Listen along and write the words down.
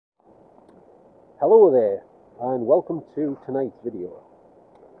Hello there, and welcome to tonight's video.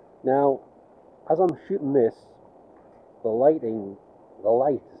 Now, as I'm shooting this, the light is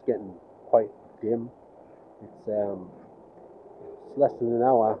getting quite dim. It's less than an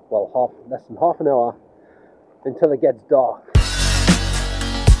hour, well, less than half an hour until it gets dark.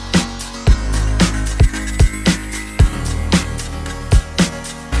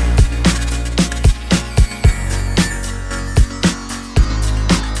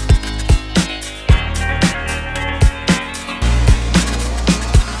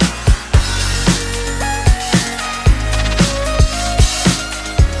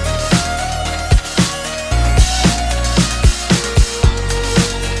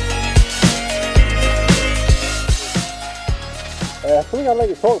 Something I'd like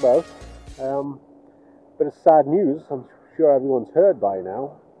to talk about, bit of sad news. I'm sure everyone's heard by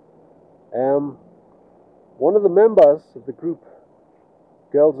now. One of the members of the group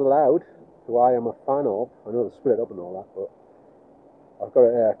Girls Aloud, who I am a fan of, I know they split up and all that, but I've got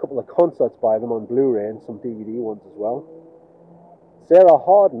a couple of concerts by them on Blu-ray and some DVD ones as well. Sarah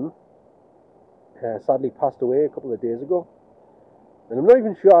Harden sadly passed away a couple of days ago, and I'm not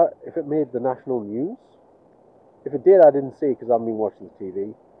even sure if it made the national news. If it did, I didn't see it because I haven't been watching the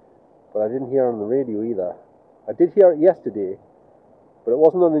TV, but I didn't hear it on the radio either. I did hear it yesterday, but it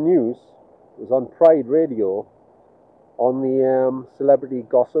wasn't on the news. It was on Pride Radio, on the celebrity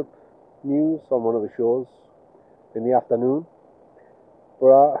gossip news on one of the shows in the afternoon.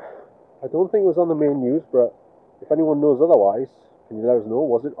 But I don't think it was on the main news, but if anyone knows otherwise, can you let us know?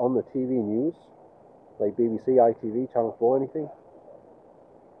 Was it on the TV news, like BBC, ITV, Channel 4, anything?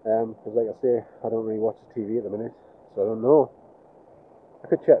 Because like I say, I don't really watch the TV at the minute, so I don't know. I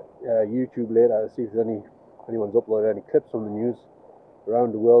could check YouTube later to see if there's anyone's uploaded any clips from the news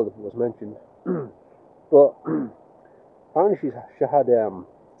around the world if it was mentioned. But apparently she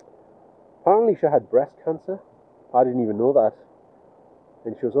had breast cancer. I didn't even know that,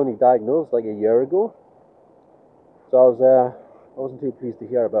 and she was only diagnosed like a year ago. So I wasn't too pleased to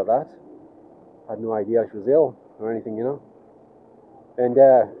hear about that. I had no idea she was ill or anything, you know. And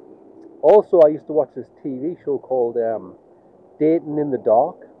also, I used to watch this TV show called Dating in the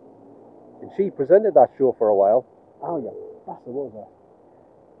Dark, and she presented that show for a while. Oh yeah, bastard, what was that?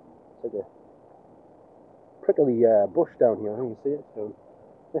 It's like a prickly bush down here. Can you see it?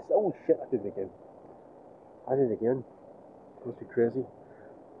 Oh shit! I did it again. It must be crazy.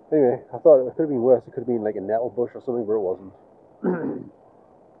 Anyway, I thought it could have been worse. It could have been like a nettle bush or something, but it wasn't.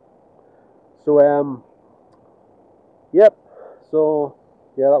 So yep. So,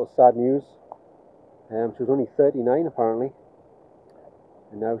 yeah, that was sad news. She was only 39 apparently,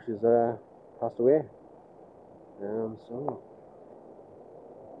 and now she's passed away.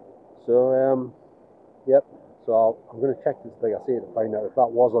 Yep. So I'm going to check this, like I say, to find out if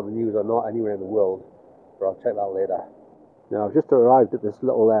that was on the news or not anywhere in the world. But I'll check that later. Now I've just arrived at this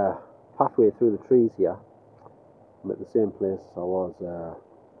little pathway through the trees here. I'm at the same place I was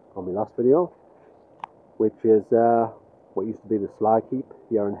on my last video, which is what used to be the slag heap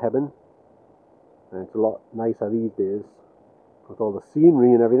here in Hebburn, and it's a lot nicer these days with all the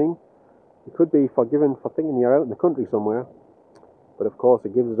scenery and everything. You could be forgiven for thinking you're out in the country somewhere, but of course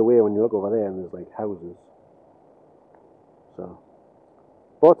it gives it away when you look over there and there's like houses.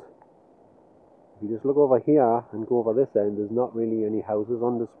 But if you just look over here and go over this end, there's not really any houses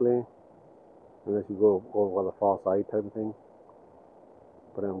on display, unless you go over the far side type of thing.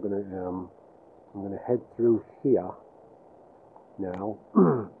 But I'm gonna head through here now.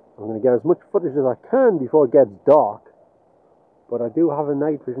 I'm going to get as much footage as I can before it gets dark, but I do have a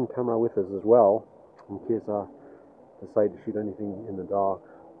night vision camera with us as well, in case I decide to shoot anything in the dark.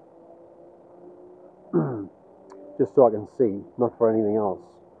 Just so I can see, not for anything else.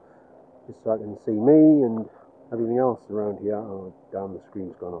 Just so I can see me and everything else around here. Oh damn, the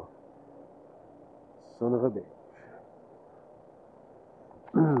screen's gone off. Son of a bitch.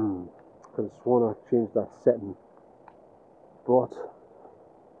 Could have sworn I changed that setting, but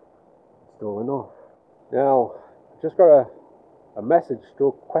still went off. Now, I just got a message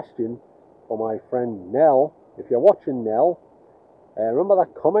stroke question from my friend Nell. If you're watching, Nell, remember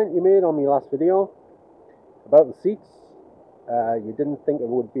that comment you made on my last video about the seats? You didn't think it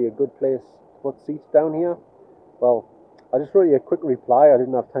would be a good place to put seats down here? Well, I just wrote you a quick reply. I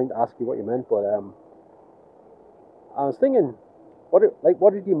didn't have time to ask you what you meant, but I was thinking, what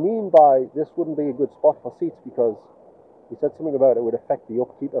did you mean by this wouldn't be a good spot for seats? Because you said something about it would affect the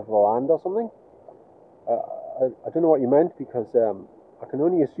upkeep of the land or something. I don't know what you meant, because I can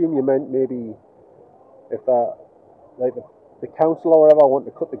only assume you meant maybe if like the council or whatever want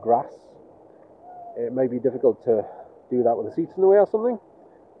to cut the grass, it may be difficult to do that with the seats in the way or something.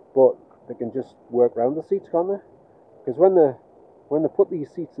 But they can just work around the seats, can't they? Because when they put these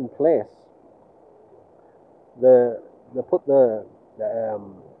seats in place, they put the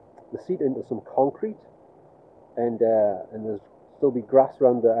seat into some concrete, and there's still be grass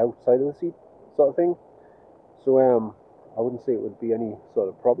around the outside of the seat, sort of thing. So I wouldn't say it would be any sort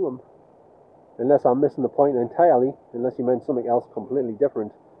of problem, unless I'm missing the point entirely. Unless you meant something else completely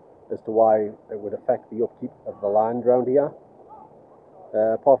different as to why it would affect the upkeep of the land around here.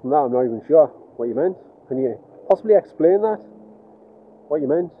 Apart from that, I'm not even sure what you meant. Can you possibly explain that? What you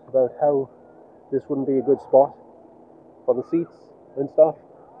meant about how this wouldn't be a good spot for the seats and stuff?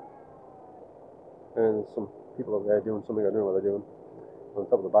 And some people over there doing something, I don't know what they're doing, on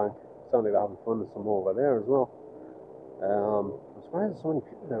top of the bank. Sound like they're having fun. There's some more over there as well. I'm surprised there's so many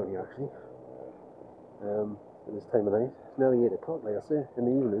people down here actually. At this time of night. It's nearly 8 o'clock, like I say, in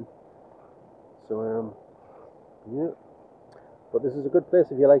the evening. So yeah. But this is a good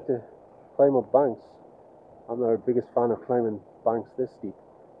place if you like to climb up banks. I'm not the biggest fan of climbing banks this steep,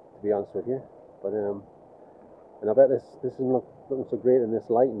 to be honest with you. But and I bet this isn't looking so great in this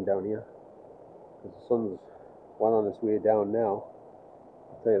lighting down here, because the sun's well on its way down now.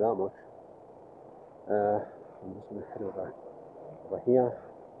 I'll tell you that much. I'm just going to head over here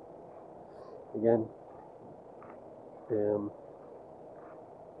again. I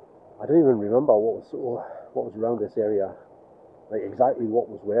don't even remember what was around this area, like exactly what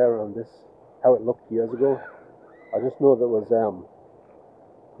was where around this, how it looked years ago. I just know there was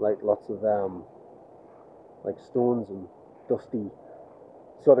like lots of like stones and dusty,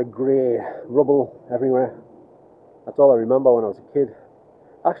 sort of grey rubble everywhere. That's all I remember when I was a kid.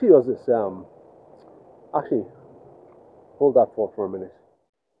 Actually, there was this actually, hold that thought for a minute.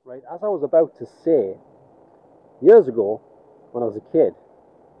 Right, as I was about to say, years ago, when I was a kid,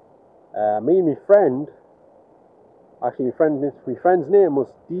 me and my friend, actually my friend's name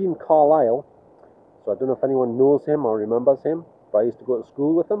was Dean Carlisle, so I don't know if anyone knows him or remembers him, but I used to go to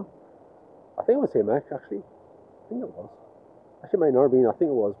school with him. I think it was him, actually. I think it was. Actually, it might not have been. I think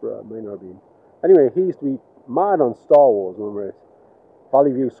it was, but it might not have been. Anyway, he used to be mad on Star Wars when we were at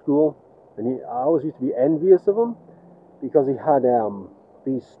Valley View School, and I always used to be envious of him, because he had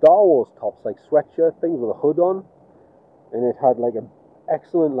these Star Wars tops, like sweatshirt things with a hood on, and it had like an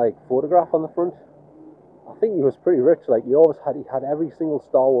excellent like photograph on the front. I think he was pretty rich. Like he had every single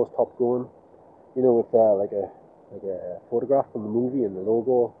Star Wars top going, you know, with like a photograph from the movie and the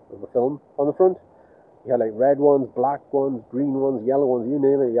logo of the film on the front. He had like red ones, black ones, green ones, yellow ones, you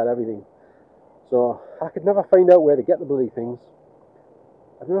name it, he had everything. So I could never find out where to get the bloody things.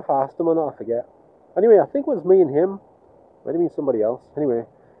 I don't know if I asked him or not, I forget. Anyway, I think it was me and him. Might have been somebody else. Anyway,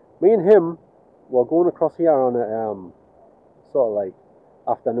 me and him were going across here on a sort of like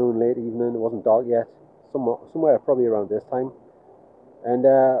afternoon, late evening. It wasn't dark yet. Somewhere probably around this time. And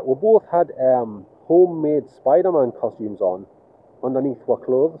we both had homemade Spiderman costumes on underneath our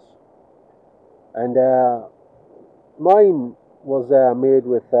clothes. And mine was made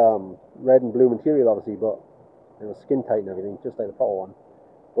with red and blue material, obviously, but it was skin tight and everything, just like the proper one.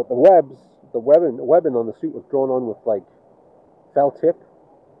 But the webbing on the suit was drawn on with like felt tip,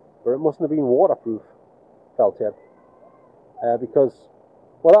 but it mustn't have been waterproof felt tip, because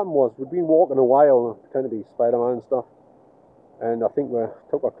what happened was we'd been walking a while pretending to be Spider-Man and stuff, and I think we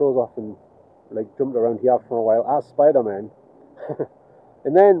took our clothes off and like jumped around here for a while as Spider-Man.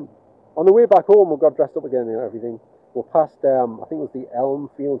 And then on the way back home we got dressed up again and everything. We passed I think it was the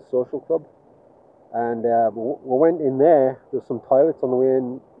Elmfield Social Club, and we went in there. There's some toilets on the way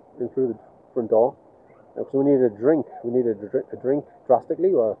in through the front door. So we needed a drink. We needed a drink drastically.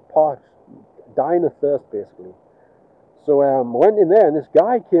 We were parched, dying of thirst basically. So we went in there, and this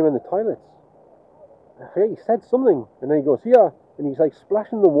guy came in the toilets. I forget, he said something, and then he goes here, and he's like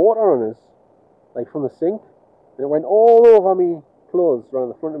splashing the water on us, like from the sink, and it went all over me clothes, around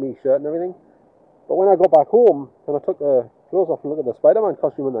the front of me shirt and everything. But when I got back home and I took the clothes off and looked at the Spider-Man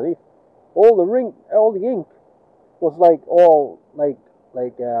costume underneath, all the ink was like all like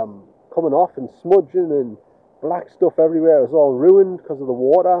coming off and smudging and black stuff everywhere. It was all ruined because of the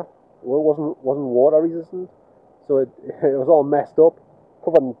water. Well, it wasn't water resistant, so it was all messed up,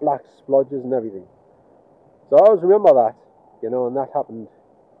 covered in black splodges and everything. So I always remember that, you know, and that happened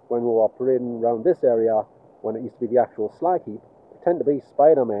when we were parading around this area when it used to be the actual slag heap. Pretend to be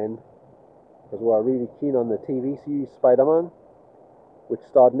Spider-Man, because we were really keen on the TV series Spider-Man, which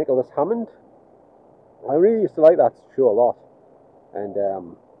starred Nicholas Hammond. I really used to like that show a lot, and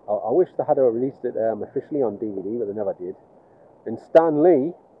I wish they had released it officially on DVD, but they never did. And Stan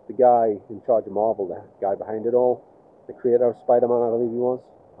Lee, the guy in charge of Marvel, the guy behind it all, the creator of Spider-Man, I believe he was,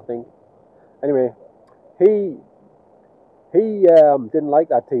 I think. Anyway, he He didn't like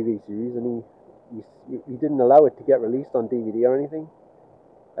that TV series, and he didn't allow it to get released on DVD or anything.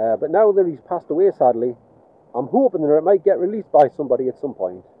 But now that he's passed away, sadly, I'm hoping that it might get released by somebody at some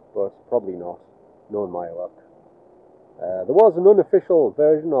point, but probably not, knowing my luck. There was an unofficial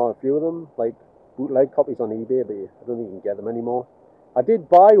version, or a few of them, like bootleg copies on eBay, but I don't think you can get them anymore. I did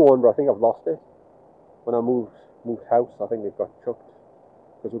buy one, but I think I've lost it. When I moved house, I think it got chucked,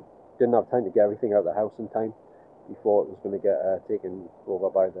 because we didn't have time to get everything out of the house in time before it was going to get taken over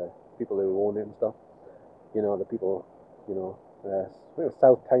by the people who own it and stuff. You know, the people, you know, it was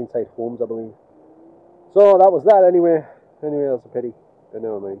South Tyneside Homes, I believe. So that was that anyway. Anyway, that's a pity, but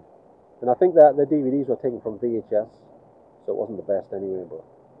never mind. And I think that the DVDs were taken from VHS, so it wasn't the best anyway, but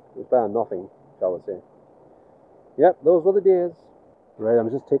it was better than nothing, shall we say. Yep, those were the days. Right,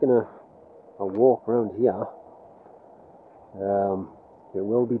 I'm just taking a walk around here. It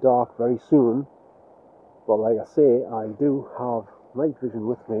will be dark very soon, but like I say, I do have night vision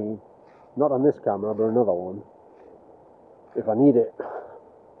with me, not on this camera, but another one, if I need it.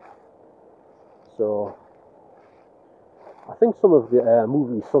 So, I think some of the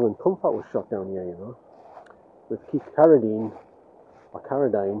movie Southern Comfort was shot down here, you know, with Keith Carradine,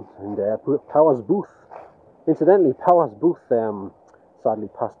 and Powers Booth. Incidentally, Powers Booth sadly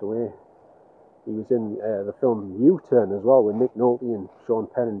passed away. He was in the film U-Turn as well, with Nick Nolte and Sean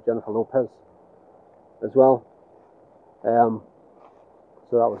Penn and Jennifer Lopez as well.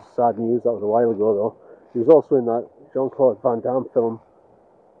 So that was sad news. That was a while ago, though. He was also in that Jean-Claude Van Damme film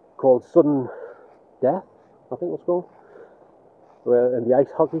called Sudden Death, I think it was called, where in the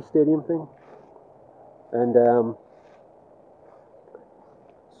ice hockey stadium thing. And as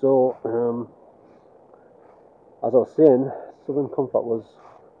I was saying, Southern Comfort was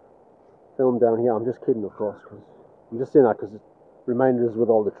filmed down here. I'm just kidding, of course, because I'm just saying that because it reminded us with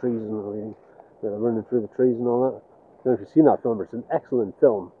all the trees and everything, running through the trees and all that. I don't know if you've seen that film, but it's an excellent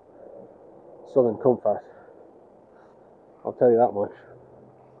film, Southern Comfort. I'll tell you that much.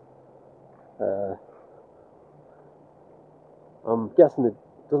 I'm guessing it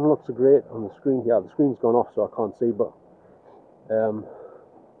doesn't look so great on the screen here. The screen's gone off, so I can't see, but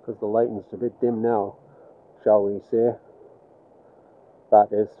because the lighting's a bit dim now, shall we say.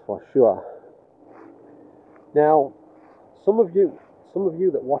 That is for sure. Now, some of you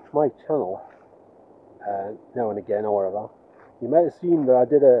that watch my channel now and again or whatever, you might have seen that I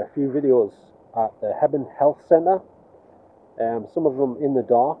did a few videos at the Hebburn Health Centre. Some of them in the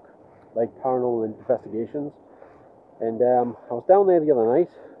dark, like paranormal investigations. And I was down there the other night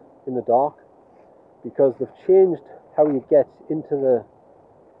in the dark because they've changed how you get into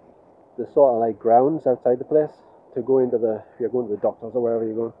the sort of like grounds outside the place to go into if you're going to the doctors or wherever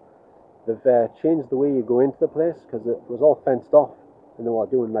you're going. They've changed the way you go into the place because it was all fenced off and they were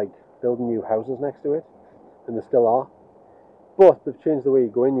doing like building new houses next to it, and they still are. But they've changed the way you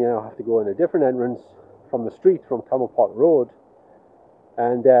go in. You now have to go in a different entrance from the street, from Camelpot Road,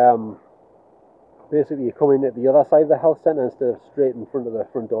 and basically you come in at the other side of the health centre instead of straight in front of the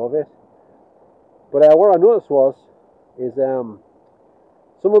front door of it. But what I noticed is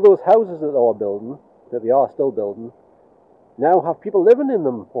some of those houses that they were building, that they are still building, now have people living in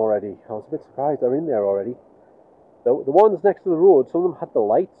them already. I was a bit surprised they're in there already. The ones next to the road, some of them had the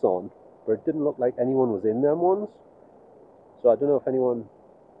lights on, but it didn't look like anyone was in them ones. So I don't know if anyone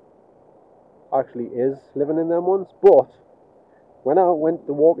actually is living in them ones. But when I went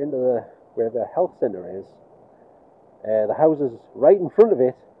to walk into where the health centre is, the houses right in front of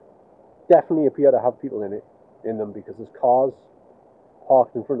it definitely appear to have people in them because there's cars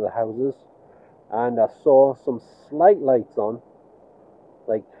parked in front of the houses, and I saw some slight lights on,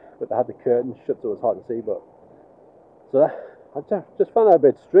 like, but they had the curtains shut so it was hard to see. But so I just found that a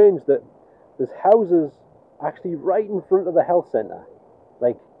bit strange that there's houses actually right in front of the health centre.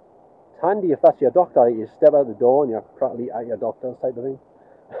 Like, it's handy if that's your doctor, you step out the door and you're practically at your doctor's type of thing.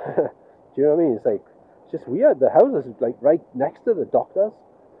 Do you know what I mean? It's like, it's just weird. The house is like right next to the doctor's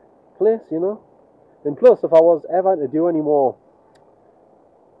place, you know. And plus, if I was ever to do any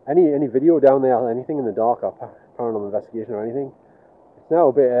video down there, anything in the dark or paranormal investigation or anything, it's now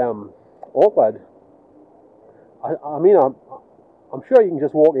a bit awkward. I mean, I'm sure you can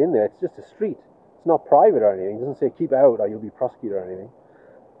just walk in there. It's just a street. It's not private or anything. It doesn't say keep out or you'll be prosecuted or anything.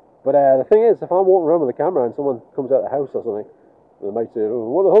 But the thing is, if I'm walking around with a camera and someone comes out of the house or something, they might say, "Oh,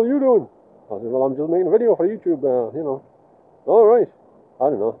 what the hell are you doing?" I say, "Well, I'm just making a video for YouTube, you know." All right. I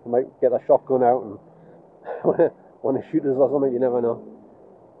don't know. They might get a shotgun out and want to shoot us or something. You never know.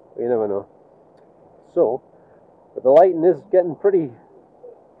 You never know. So, but the lighting is getting pretty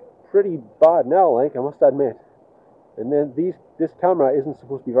bad now, like, I must admit. And then this camera isn't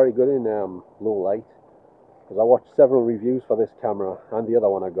supposed to be very good in low light. because I watched several reviews for this camera and the other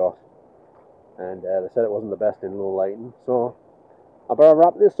one I got, and they said it wasn't the best in low lighting. So I better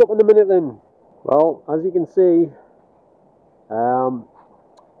wrap this up in a minute then. Well, as you can see,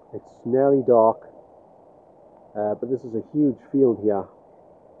 it's nearly dark, but this is a huge field here,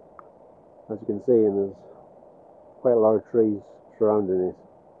 as you can see, and there's quite a lot of trees surrounding it.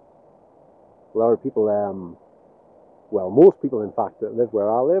 A lot of people, well, most people in fact that live where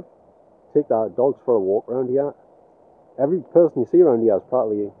I live, take their dogs for a walk around here. Every person you see around here is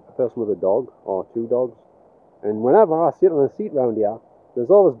probably a person with a dog or two dogs. And whenever I sit on a seat around here, there's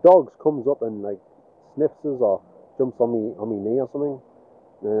always dogs comes up and like sniffs us or jumps on me knee or something.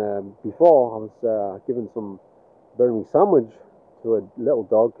 Before I was giving some Burmese sandwich to a little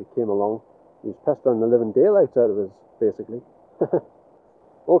dog that came along. He was pestering the living daylights out of us, basically.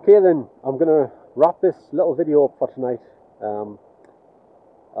 Okay then, I'm gonna wrap this little video up for tonight.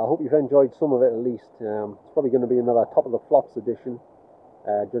 I hope you've enjoyed some of it at least. It's probably going to be another top of the flops edition,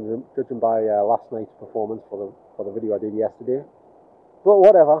 judging by last night's performance for the video I did yesterday. But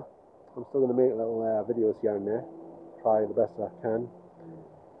whatever, I'm still going to make little videos here and there, try the best I can.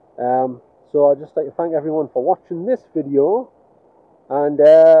 So I'd just like to thank everyone for watching this video, and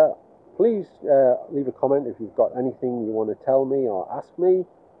please leave a comment if you've got anything you want to tell me or ask me,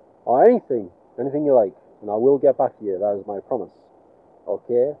 or anything you like, and I will get back to you. That is my promise.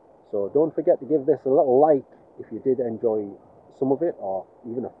 Okay, so don't forget to give this a little like if you did enjoy some of it, or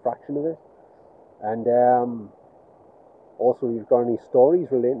even a fraction of it. And also, if you've got any stories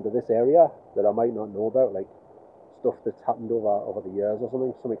relating to this area that I might not know about, like stuff that's happened over the years or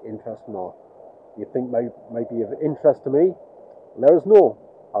something interesting, or you think might be of interest to me, let us know.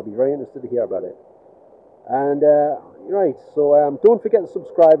 I'll be very interested to hear about it. And right, so don't forget to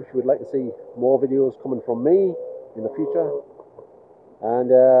subscribe if you would like to see more videos coming from me in the future.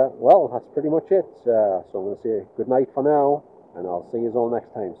 And well, that's pretty much it. So I'm going to say good night for now, and I'll see you all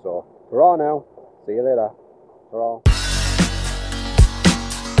next time. So, ta-ra now. See you later. Ta-ra.